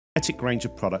Quinetic range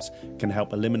of products can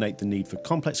help eliminate the need for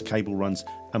complex cable runs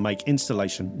and make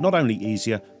installation not only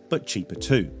easier but cheaper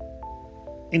too.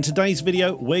 In today's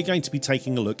video, we're going to be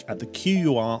taking a look at the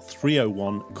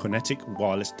QUR301 Quinetic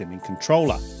wireless dimming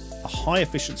controller, a high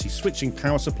efficiency switching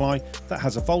power supply that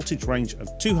has a voltage range of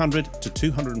 200 to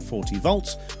 240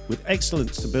 volts with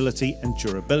excellent stability and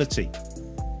durability.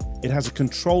 It has a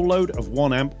control load of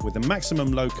 1 amp with a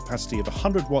maximum load capacity of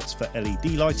 100 watts for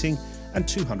LED lighting and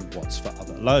 200 watts for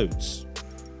other loads.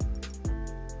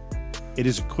 It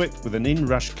is equipped with an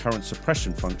in-rush current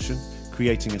suppression function,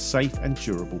 creating a safe and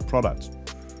durable product.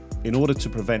 In order to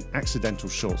prevent accidental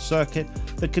short circuit,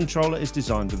 the controller is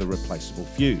designed with a replaceable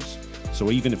fuse,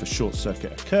 so even if a short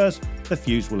circuit occurs, the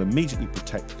fuse will immediately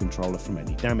protect the controller from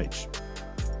any damage.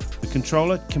 The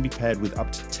controller can be paired with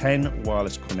up to 10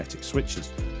 wireless Quinetic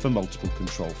switches for multiple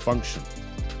control function.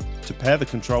 To pair the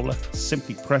controller,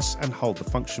 simply press and hold the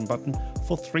function button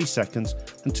for 3 seconds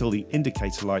until the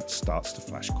indicator light starts to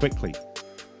flash quickly.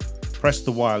 Press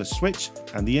the wireless switch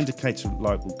and the indicator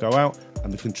light will go out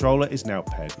and the controller is now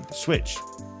paired with the switch.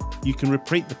 You can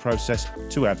repeat the process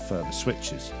to add further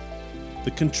switches.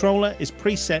 The controller is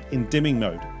preset in dimming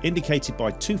mode, indicated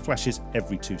by 2 flashes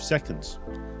every 2 seconds.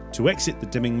 To exit the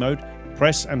dimming mode,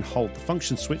 press and hold the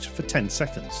function switch for 10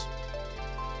 seconds.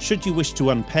 Should you wish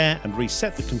to unpair and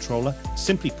reset the controller,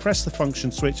 simply press the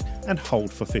function switch and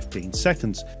hold for 15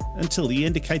 seconds until the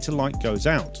indicator light goes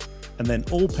out, and then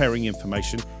all pairing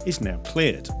information is now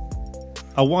cleared.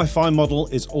 A Wi-Fi model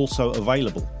is also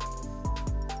available.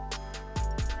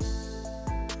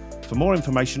 For more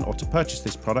information or to purchase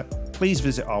this product, please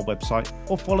visit our website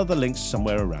or follow the links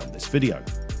somewhere around this video.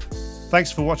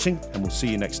 Thanks for watching and we'll see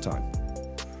you next time.